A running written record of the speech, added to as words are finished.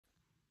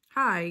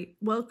Hi,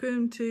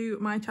 welcome to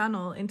my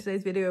channel. In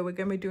today's video we're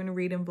going to be doing a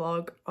reading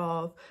vlog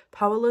of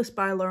Powerless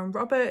by Lauren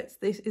Roberts.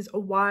 This is a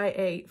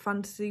YA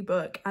fantasy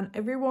book and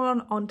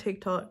everyone on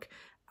TikTok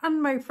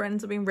and my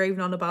friends have been raving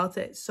on about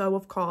it. So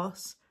of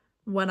course,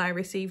 when I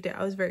received it,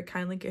 I was very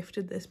kindly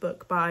gifted this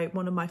book by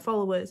one of my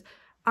followers.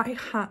 I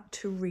had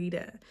to read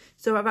it.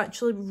 So I've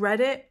actually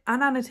read it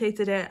and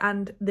annotated it,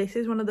 and this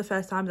is one of the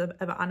first times I've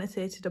ever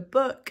annotated a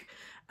book.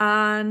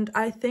 And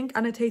I think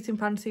annotating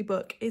fantasy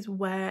book is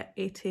where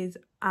it is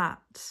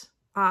at.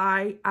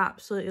 I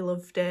absolutely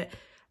loved it.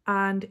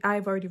 And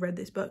I've already read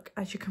this book,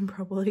 as you can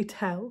probably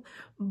tell,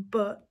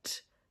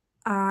 but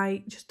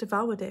I just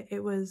devoured it.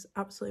 It was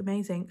absolutely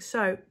amazing.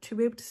 So to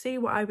be able to see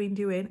what I've been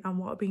doing and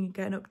what I've been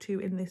getting up to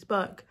in this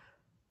book,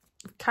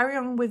 carry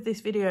on with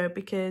this video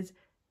because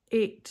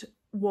it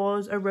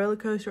was a roller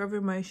coaster of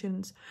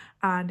emotions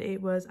and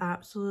it was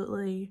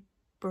absolutely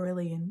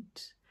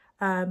brilliant.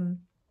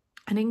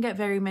 I didn't get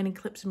very many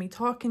clips of me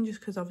talking just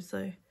because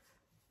obviously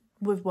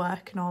with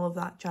work and all of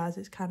that jazz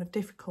it's kind of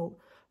difficult,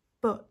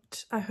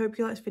 but I hope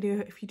you like this video.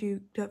 If you do,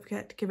 don't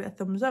forget to give it a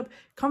thumbs up.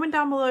 Comment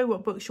down below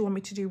what books you want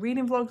me to do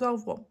reading vlogs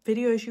of, what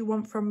videos you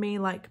want from me.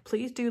 Like,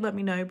 please do let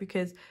me know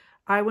because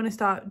I want to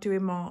start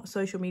doing more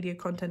social media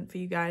content for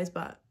you guys,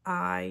 but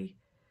I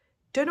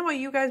don't know what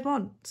you guys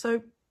want,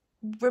 so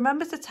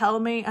remember to tell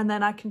me and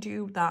then I can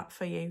do that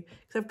for you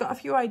because I've got a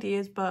few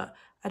ideas, but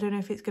I don't know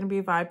if it's going to be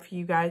a vibe for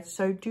you guys.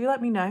 So do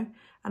let me know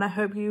and I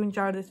hope you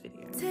enjoy this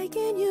video.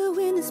 Taking you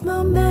in this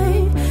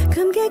moment,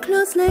 come get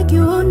close like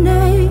you own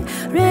name.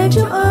 Read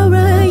your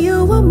aura,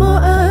 you want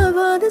more of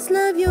all this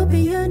love, you'll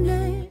be your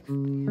name.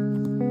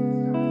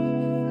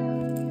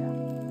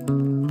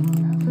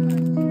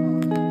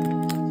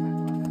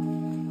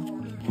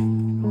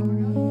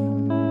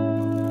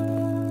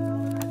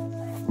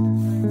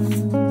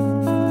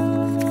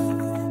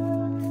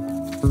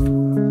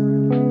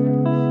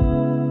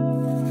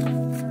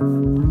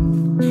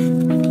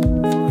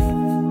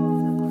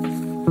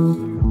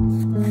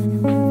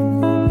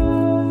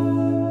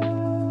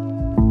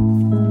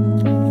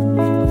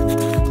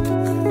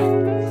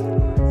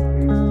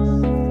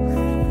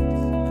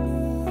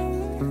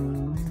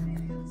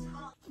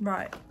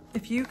 Right,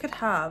 if you could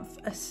have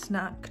a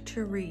snack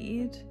to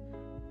read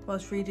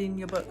whilst reading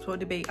your books, what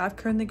would it be? I've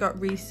currently got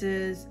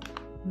Reese's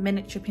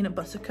miniature peanut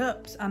butter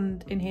cups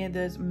and in here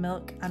there's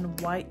milk and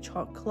white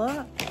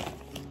chocolate.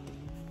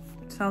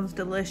 Sounds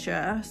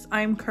delicious.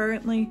 I'm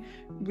currently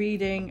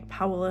reading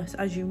Powerless,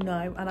 as you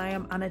know, and I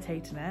am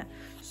annotating it.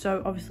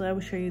 So obviously I will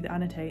show you the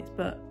annotates,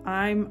 but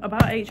I'm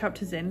about 8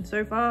 chapters in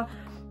so far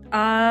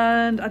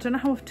and I don't know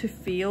how to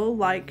feel.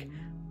 Like,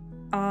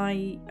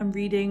 I am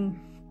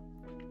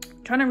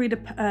trying to read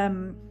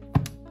a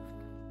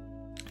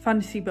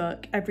fantasy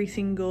book every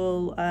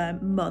single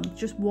month,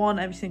 just one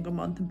every single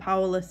month, and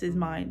Powerless is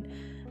mine,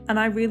 and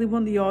I really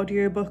want the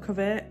audiobook of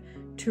it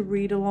to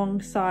read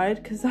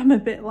alongside because I'm a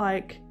bit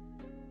like,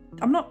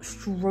 I'm not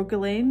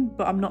struggling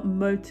but I'm not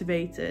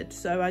motivated,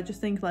 so I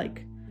just think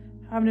like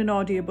having an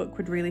audiobook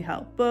would really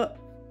help, but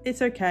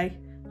it's okay.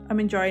 I'm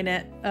enjoying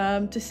it.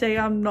 To say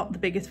I'm not the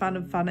biggest fan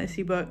of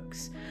fantasy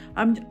books,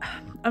 I'm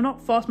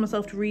not forcing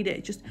myself to read it.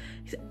 It's just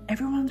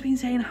everyone's been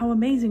saying how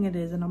amazing it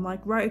is and I'm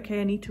like, right,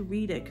 okay, I need to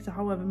read it because of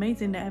how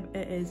amazing it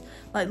is.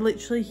 Like,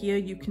 literally here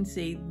you can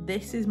see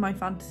this is my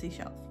fantasy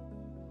shelf.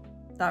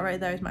 That right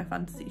there is my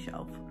fantasy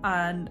shelf,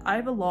 and I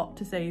have a lot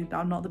to say that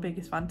I'm not the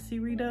biggest fantasy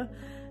reader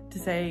to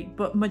say,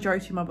 but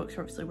majority of my books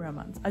are obviously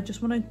romance. I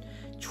just want to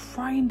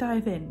try and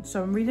dive in,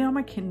 so I'm reading on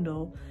my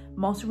Kindle.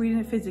 I'm also reading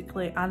it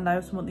physically and I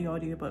also want the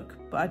audiobook,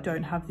 but I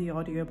don't have the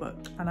audiobook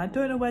and I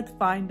don't know where to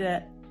find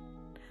it,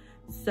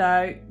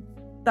 so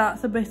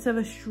that's a bit of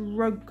a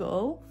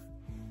struggle,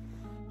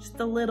 just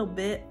a little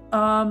bit.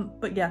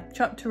 But yeah,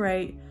 chapter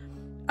 8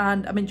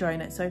 and I'm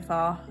enjoying it so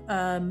far.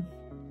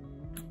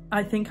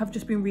 I think I've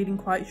just been reading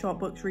quite short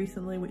books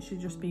recently, which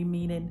has just been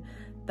meaning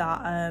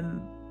that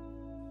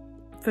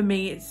for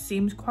me it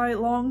seems quite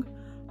long,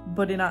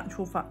 but in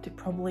actual fact it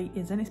probably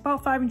isn't. It's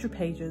about 500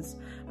 pages.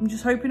 I'm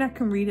just hoping I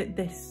can read it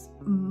this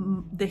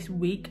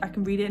week. I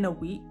can read it in a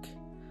week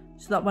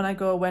so that when I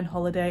go away on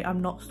holiday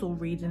I'm not still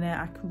reading it.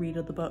 I can read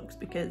other books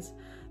because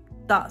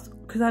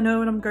I know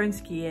when I'm going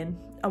skiing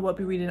I won't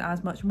be reading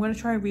as much. I'm going to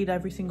try and read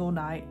every single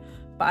night,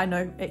 but I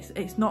know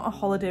it's not a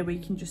holiday where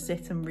you can just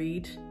sit and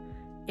read.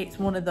 It's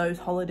one of those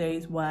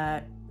holidays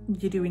where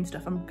you're doing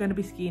stuff. I'm going to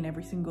be skiing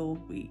every single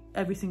week,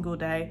 every single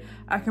day.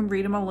 I can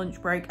read in my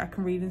lunch break, I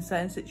can read in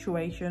certain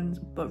situations,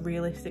 but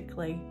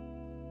realistically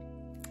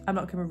I'm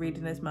not going to be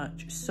reading as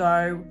much.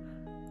 So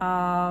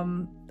I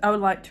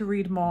would like to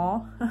read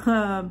more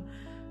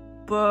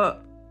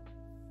but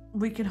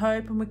we can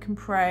hope and we can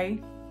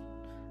pray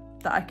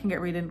that I can get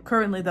reading.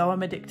 Currently though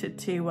I'm addicted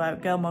to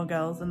Gilmore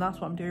Girls, and that's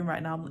what I'm doing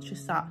right now. I'm literally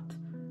sat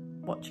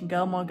watching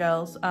Gilmore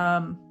Girls,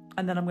 and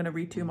then I'm going to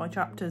read 2 more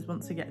chapters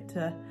once I get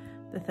to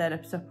the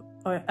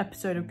 3rd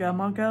episode of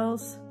Gilmore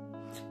Girls.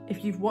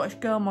 If you've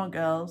watched Gilmore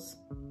Girls,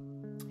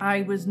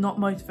 I was not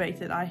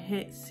motivated. I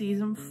hit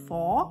season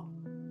 4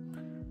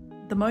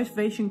 the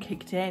motivation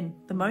kicked in.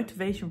 The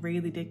motivation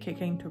really did kick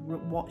in to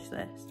watch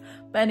this.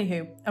 But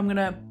anywho, I'm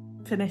gonna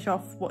finish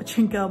off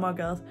watching Gilmore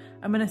Girls.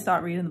 I'm gonna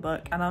start reading the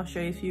book and I'll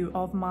show you a few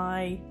of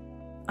my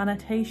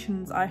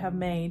annotations I have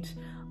made.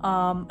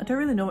 I don't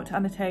really know what to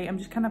annotate. I'm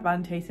just kind of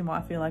annotating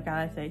what I feel like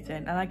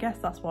annotating, and I guess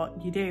that's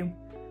what you do.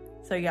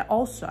 So yeah,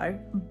 also,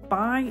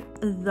 by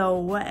the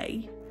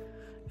way,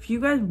 if you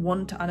guys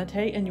want to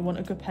annotate and you want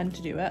a good pen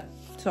to do it,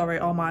 sorry,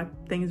 all my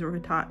things are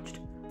attached.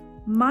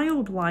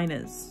 Mild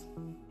liners.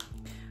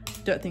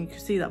 Don't think you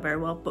can see that very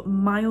well, but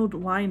mild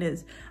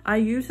liners. I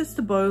use a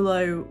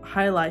Stabolo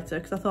highlighter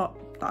because I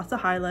thought that's a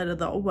highlighter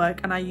that'll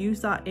work, and I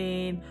use that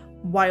in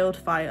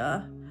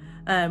Wildfire,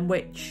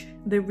 which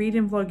the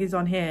reading vlog is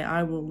on here.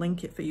 I will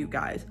link it for you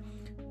guys.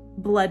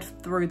 Bled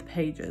through the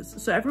pages.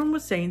 So everyone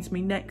was saying to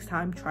me, next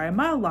time try a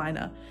mild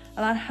liner,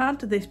 and I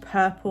had this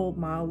purple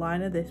mild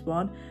liner, this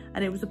one,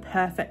 and it was a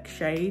perfect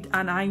shade,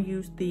 and I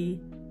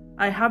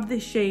have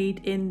this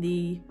shade in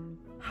the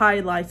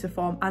highlighter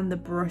form and the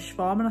brush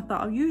form, and I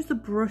thought I'll use the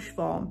brush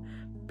form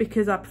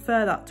because I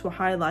prefer that to a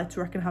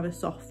highlighter. I can have a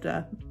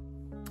softer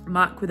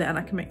mark with it and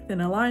I can make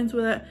thinner lines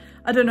with it.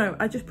 I don't know,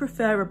 I just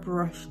prefer a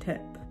brush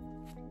tip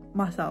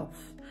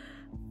myself.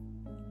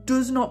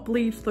 Does not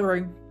bleed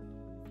through.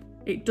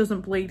 It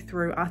doesn't bleed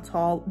through at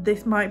all.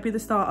 This might be the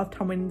start of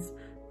Tanwen's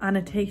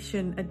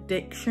annotation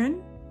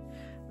addiction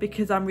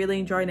because I'm really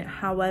enjoying it.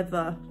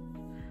 However,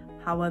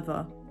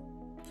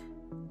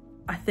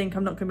 I think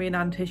I'm not going to be an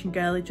annotation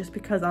girly just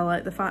because I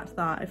like the fact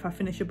that if I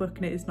finish a book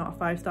and it is not a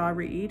 5-star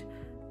read,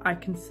 I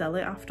can sell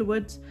it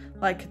afterwards.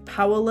 Like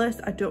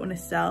Powerless, I don't want to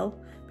sell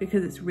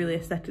because it's really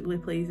aesthetically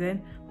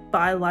pleasing,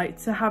 but I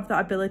like to have that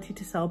ability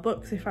to sell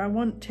books if I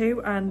want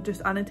to, and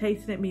just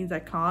annotating it means I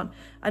can't.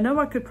 I know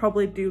I could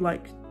probably do,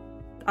 like,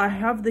 I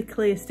have the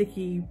clear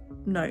sticky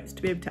notes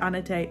to be able to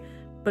annotate,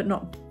 but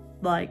not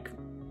like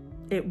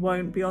it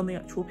won't be on the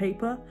actual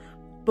paper.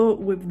 But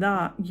with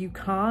that, you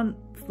can't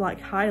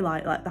like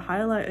highlight, like the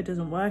highlighter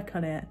doesn't work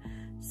on it.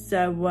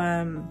 So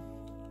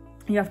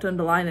you have to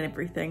underline and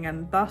everything,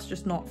 and that's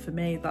just not for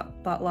me.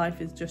 That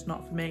life is just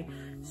not for me.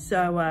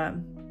 So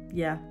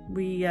yeah,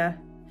 we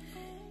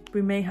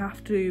may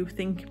have to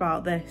think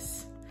about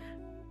this,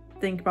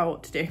 think about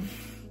what to do.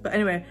 But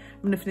anyway,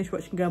 I'm gonna finish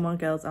watching Gilmore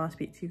Girls and I'll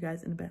speak to you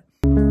guys in a bit.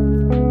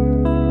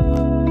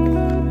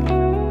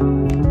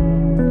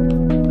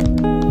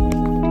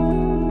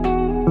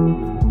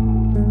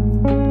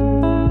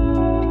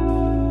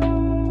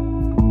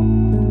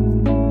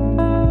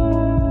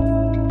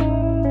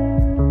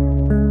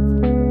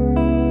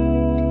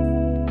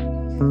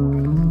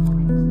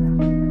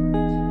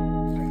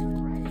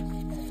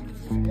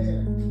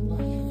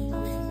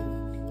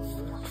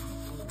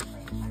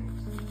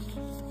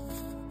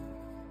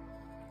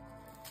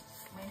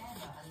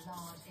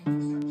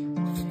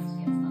 Infrastructure projects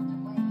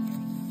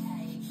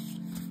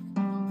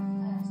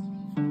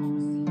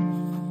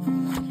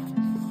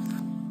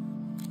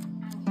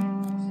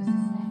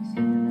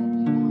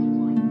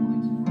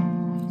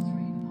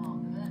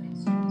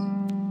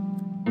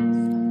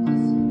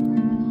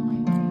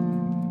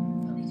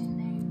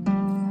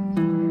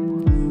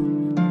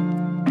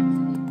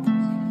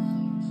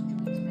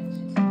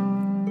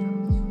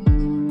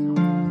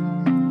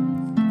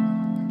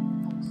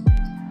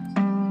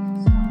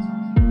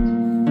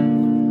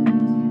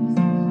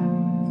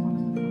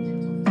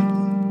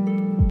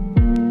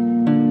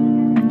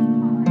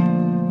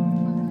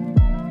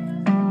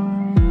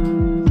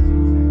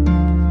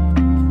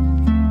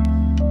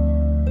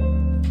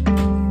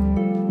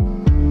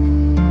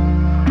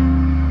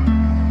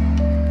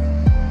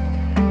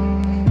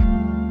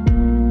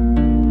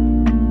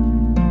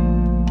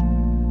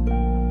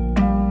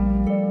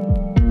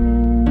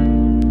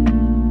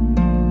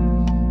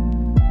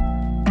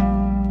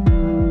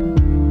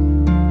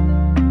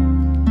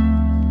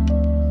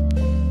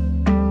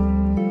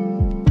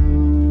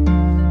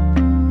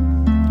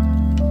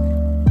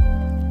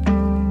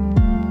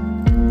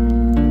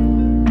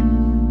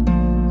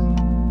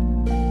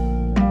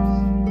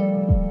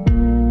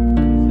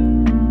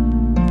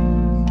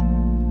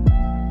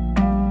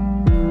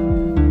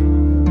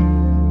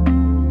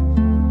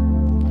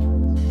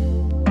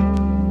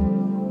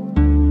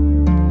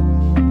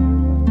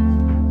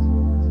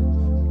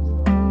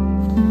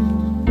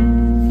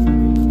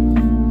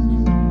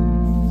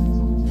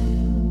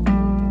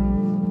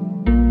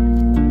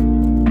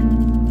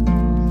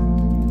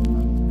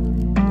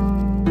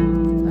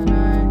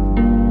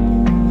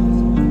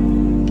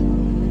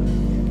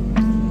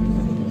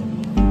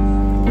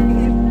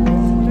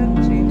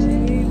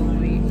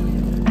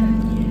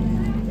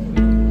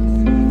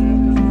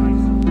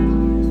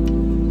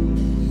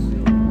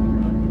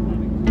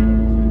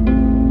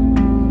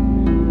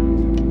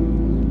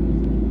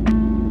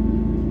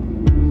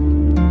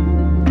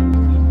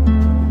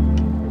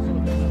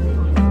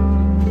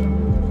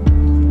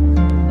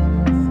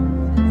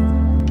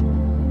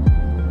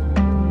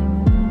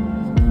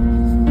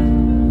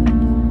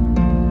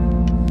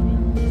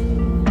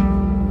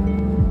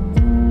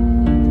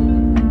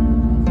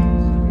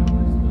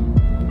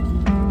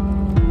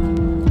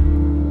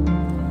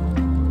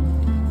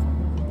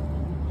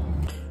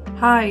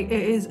Hi, it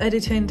is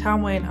editing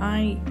Tanwen.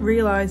 I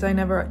realise I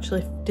never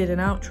actually did an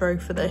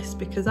outro for this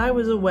because I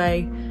was away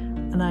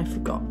and I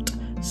forgot.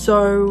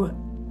 So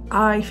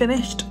I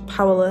finished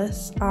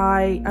Powerless.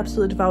 I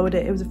absolutely devoured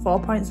it. It was a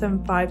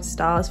 4.75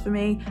 stars for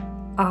me.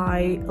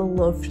 I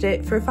loved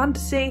it. For a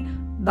fantasy,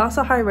 that's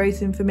a high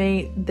rating for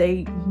me.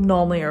 They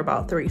normally are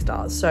about 3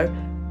 stars, so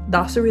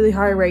that's a really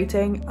high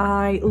rating.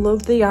 I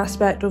love the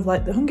aspect of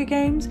like the Hunger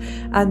Games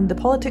and the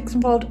politics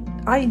involved.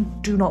 I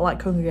do not like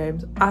Hunger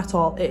Games at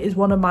all. It is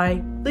one of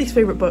my least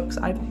favourite books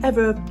I've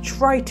ever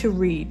tried to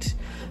read,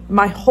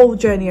 my whole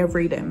journey of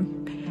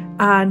reading,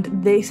 and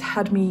this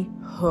had me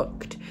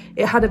hooked.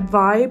 It had a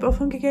vibe of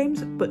Hunger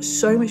Games, but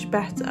so much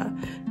better.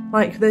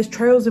 Like, there's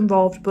trails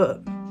involved,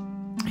 but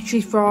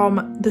she's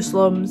from the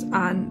slums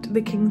and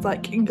the king's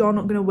like, you're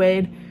not gonna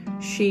win.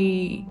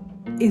 She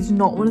is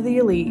not one of the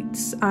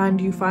elites,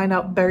 and you find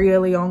out very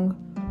early on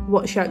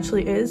what she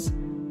actually is,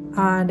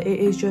 and it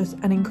is just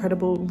an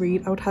incredible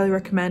read. I would highly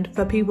recommend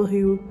for people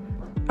who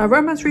are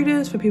romance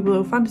readers, for people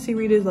who are fantasy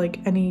readers, like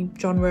any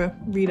genre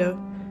reader.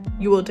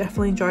 You will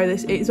definitely enjoy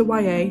this. It is a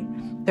YA.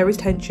 There is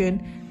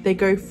tension. They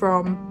go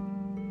from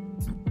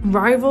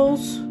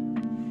rivals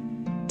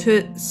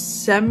to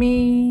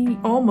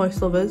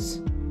almost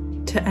lovers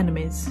to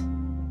enemies.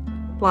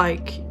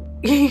 Like,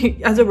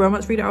 as a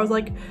romance reader, I was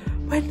like,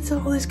 when's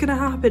all this gonna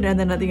happen? And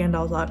then at the end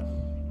I was like,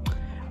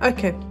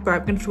 okay,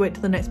 right, I'm gonna have to wait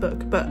till the next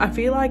book. But I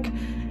feel like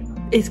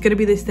it's gonna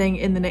be this thing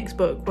in the next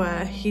book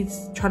where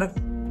he's trying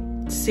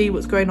to see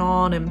what's going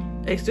on,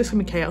 and it's just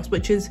gonna be chaos.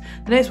 Which is,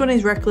 the next one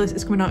is Reckless.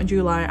 It's coming out in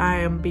July. I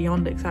am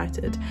beyond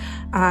excited,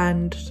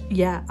 and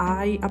yeah,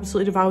 I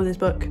absolutely devoured this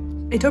book.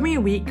 It took me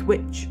a week,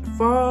 which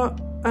for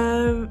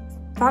a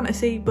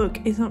fantasy book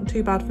is not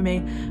too bad for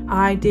me.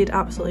 I did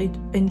absolutely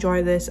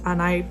enjoy this,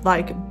 and I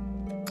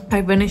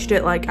finished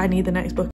it like I need the next book.